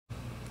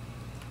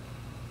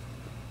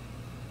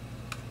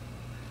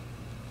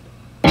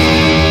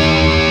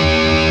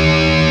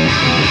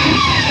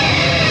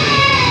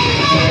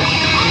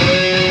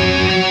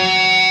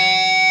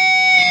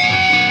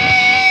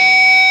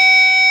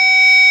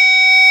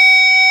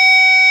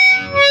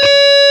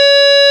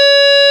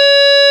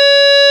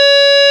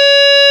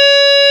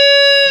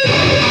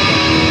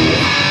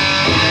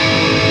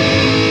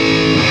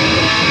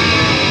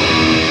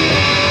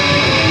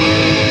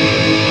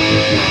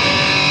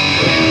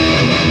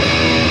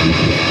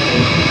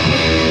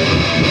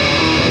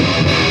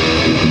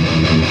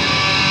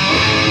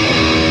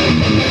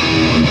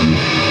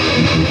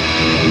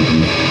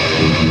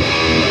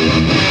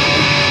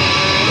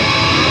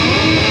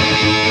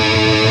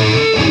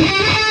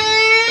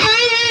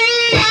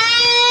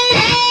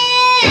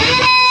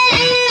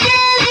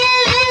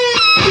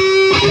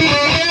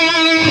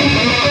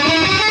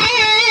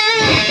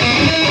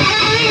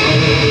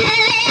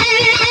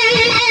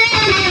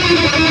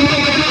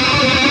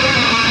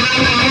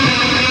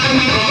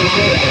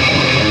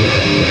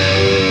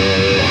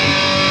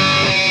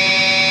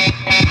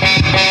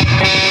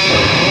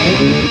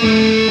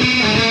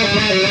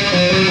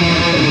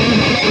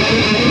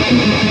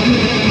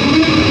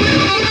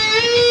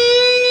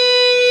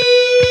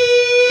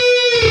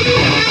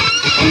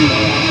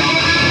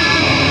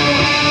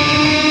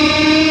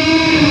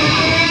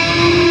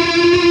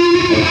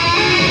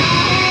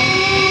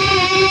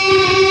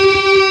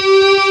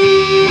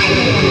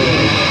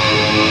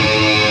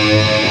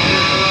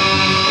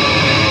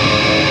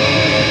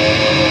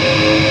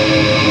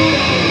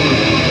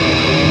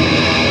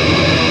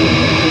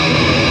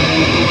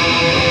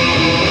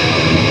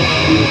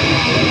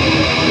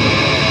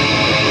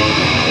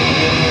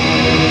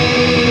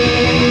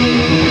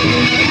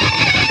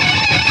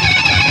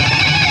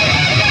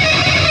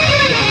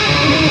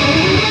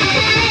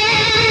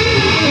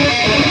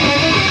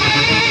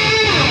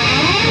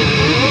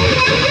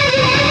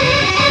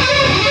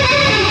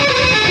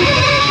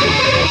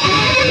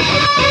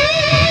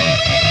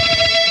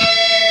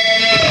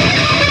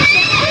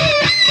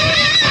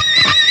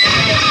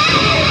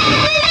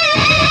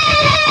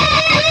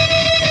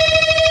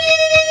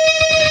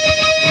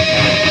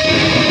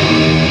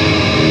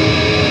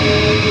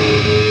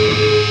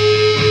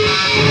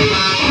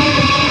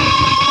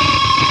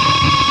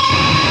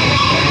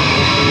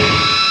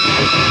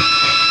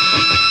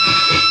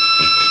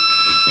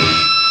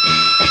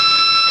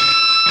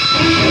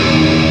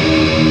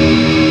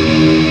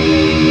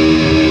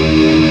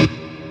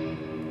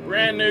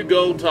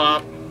Gold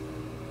top,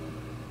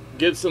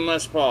 Gibson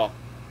Les Paul.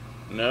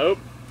 Nope.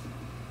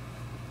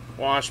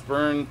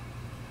 Washburn,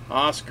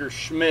 Oscar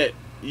Schmidt.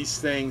 These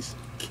things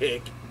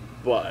kick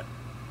butt.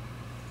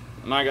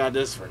 And I got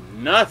this for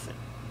nothing.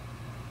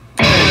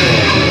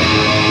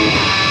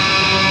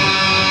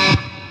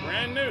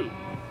 Brand new.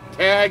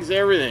 Tags,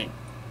 everything.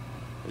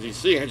 As you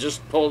see, I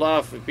just pulled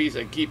off a piece.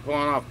 I keep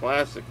pulling off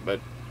plastic, but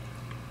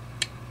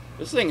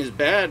this thing is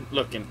bad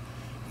looking.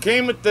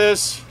 Came with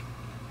this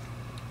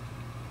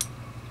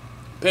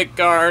pick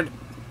guard,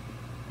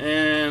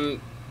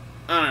 and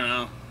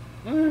I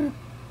don't know.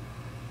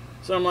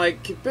 So I'm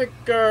like, pick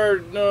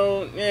guard,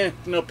 no,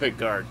 no pick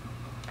guard.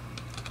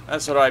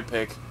 That's what I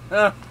pick.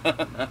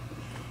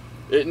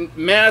 It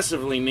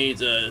massively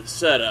needs a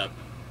setup,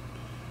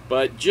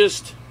 but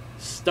just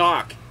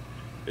stock,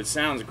 it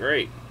sounds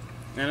great,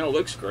 and it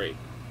looks great.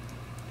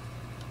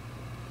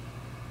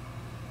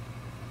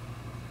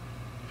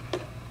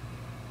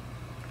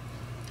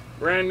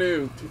 Brand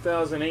new,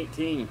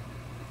 2018.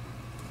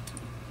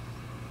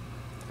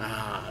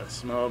 Ah, the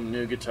smell of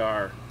new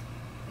guitar.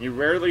 You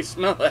rarely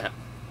smell that.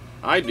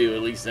 I do,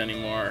 at least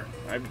anymore.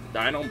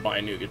 I don't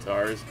buy new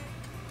guitars.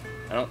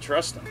 I don't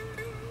trust them.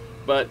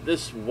 But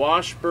this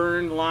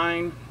Washburn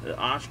line, the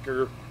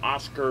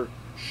Oscar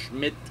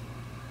Schmidt,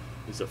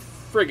 is a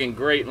friggin'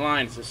 great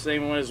line. It's the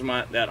same one as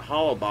that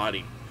hollow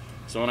body.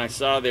 So when I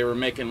saw they were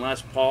making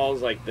Les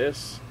Pauls like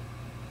this,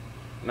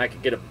 and I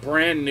could get a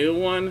brand new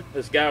one,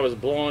 this guy was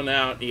blowing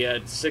out. He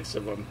had 6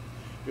 of them.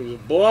 He was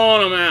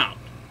blowing them out.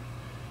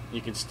 You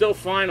can still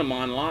find them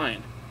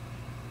online.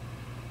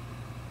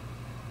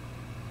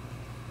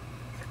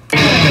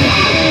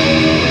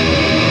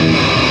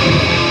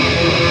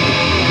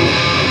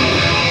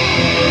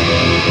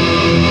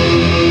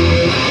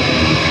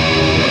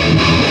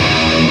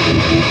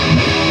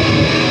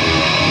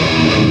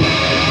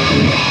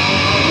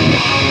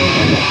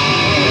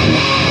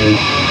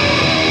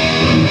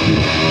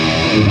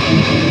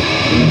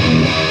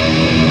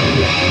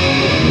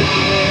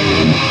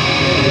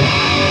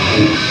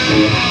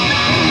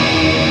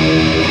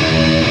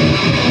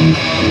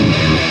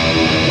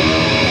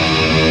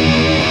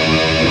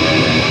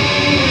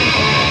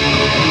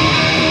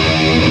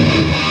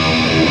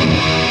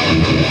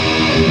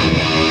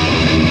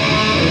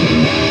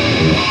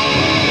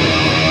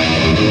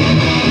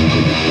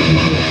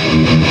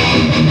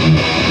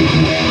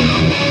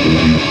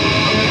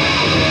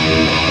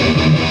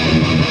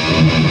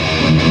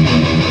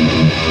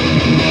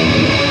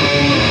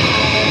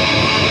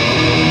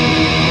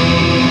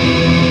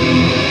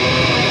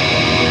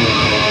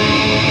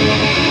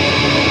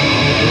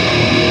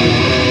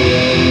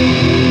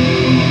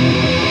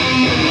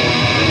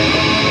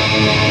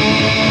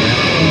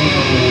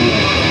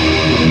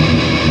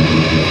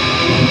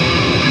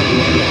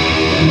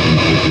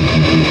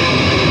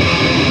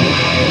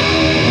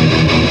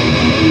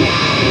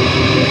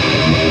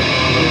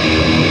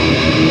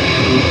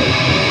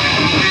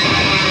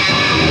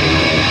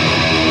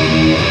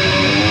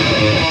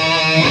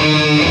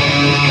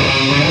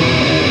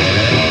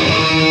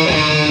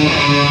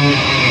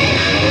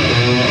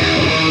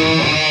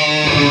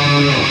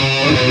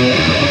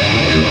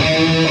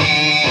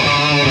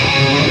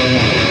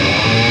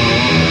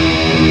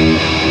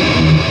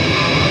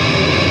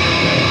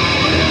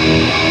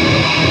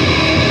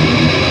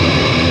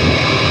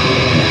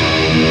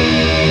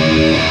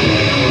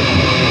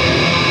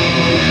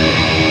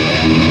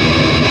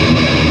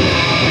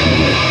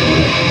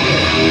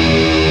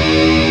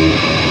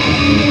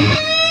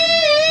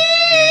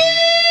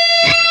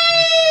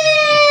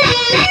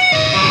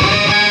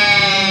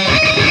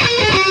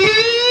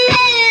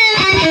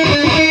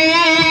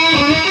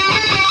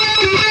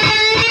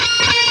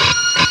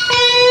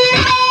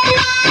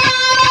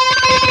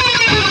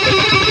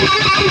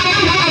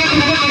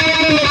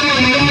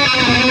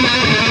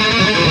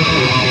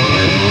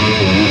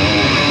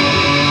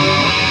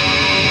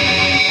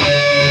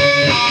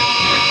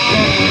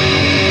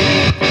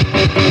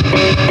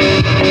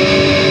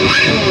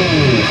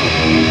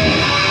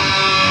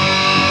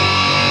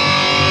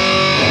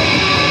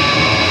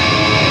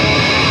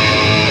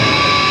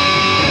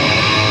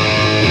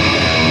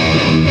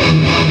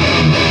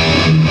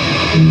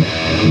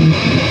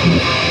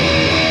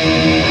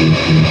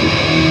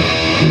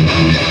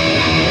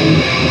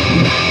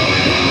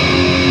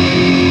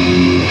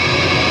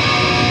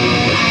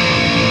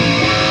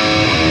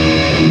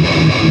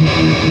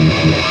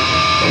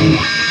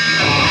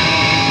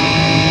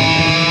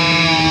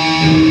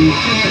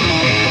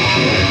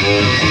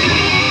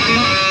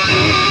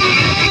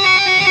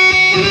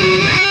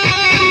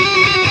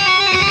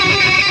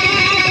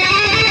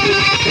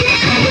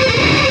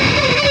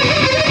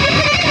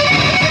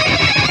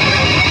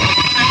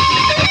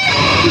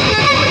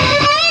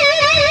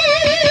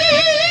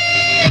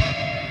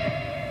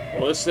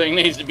 This thing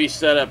needs to be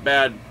set up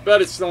bad, but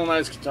it's still a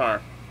nice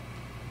guitar.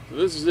 So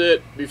this is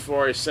it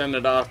before I send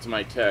it off to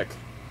my tech.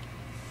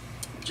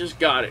 Just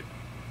got it.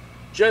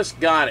 Just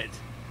got it.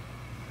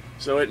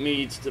 So it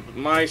needs to,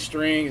 my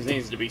strings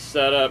needs to be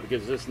set up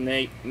because this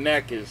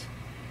neck is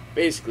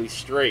basically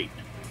straight.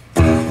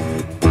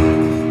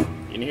 You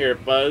can hear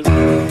it buzz.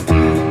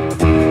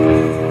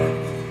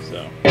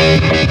 So.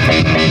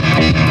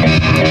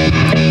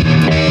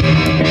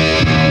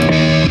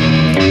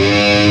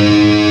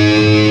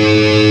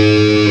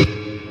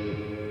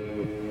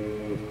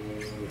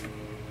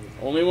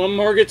 Only one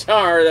more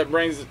guitar, that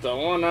brings it to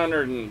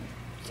 100 and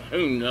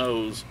who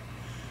knows.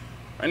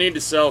 I need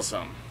to sell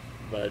some,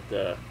 but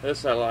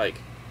this I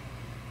like.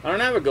 I don't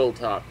have a gold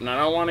top, and I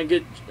don't want to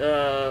get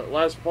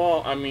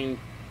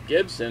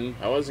Gibson.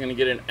 I wasn't going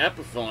to get an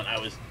Epiphone. I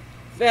was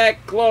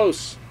that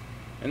close.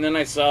 And then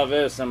I saw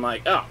this, I'm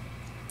like, oh,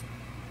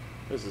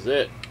 this is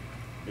it.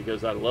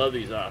 Because I love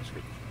these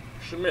Oscar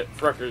Schmidt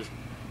Freckers.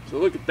 So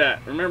look at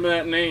that. Remember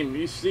that name.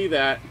 You see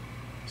that,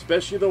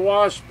 especially the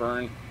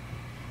Washburn.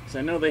 I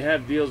know they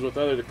have deals with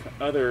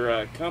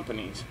other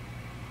companies.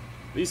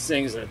 These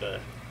things are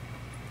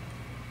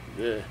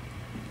the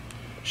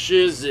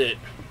shiz it.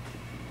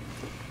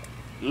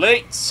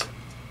 Lates.